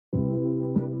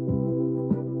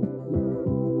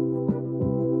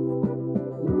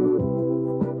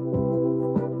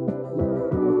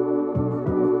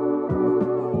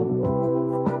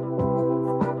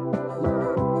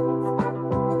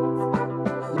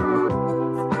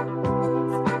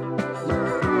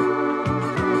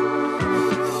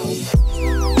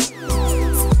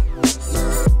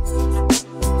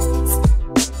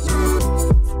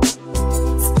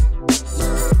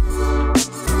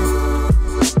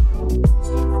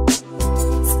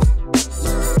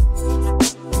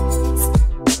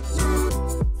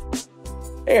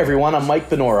everyone. I'm Mike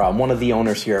Benora. I'm one of the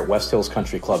owners here at West Hills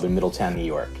Country Club in Middletown, New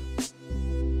York.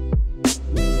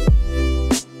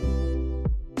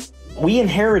 We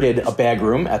inherited a bag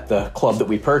room at the club that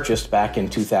we purchased back in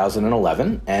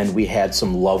 2011, and we had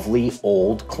some lovely,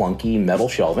 old, clunky metal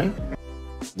shelving.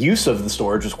 Use of the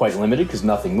storage was quite limited because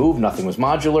nothing moved, nothing was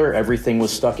modular, everything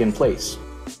was stuck in place.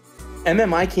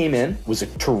 MMI came in, was a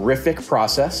terrific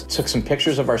process, took some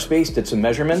pictures of our space, did some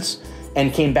measurements,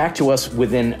 and came back to us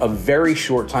within a very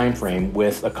short time frame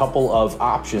with a couple of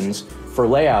options for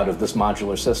layout of this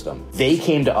modular system. They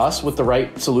came to us with the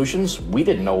right solutions. We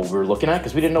didn't know what we were looking at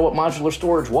because we didn't know what modular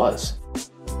storage was.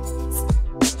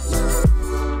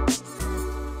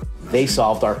 They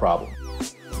solved our problem.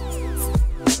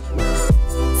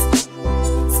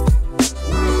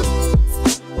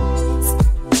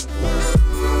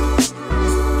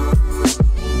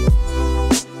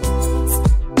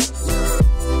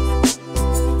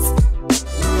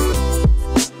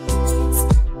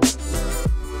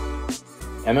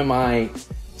 MMI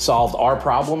solved our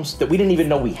problems that we didn't even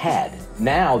know we had.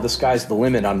 Now the sky's the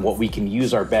limit on what we can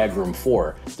use our bag room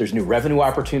for. There's new revenue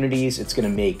opportunities. It's going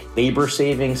to make labor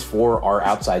savings for our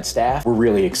outside staff. We're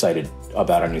really excited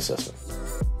about our new system.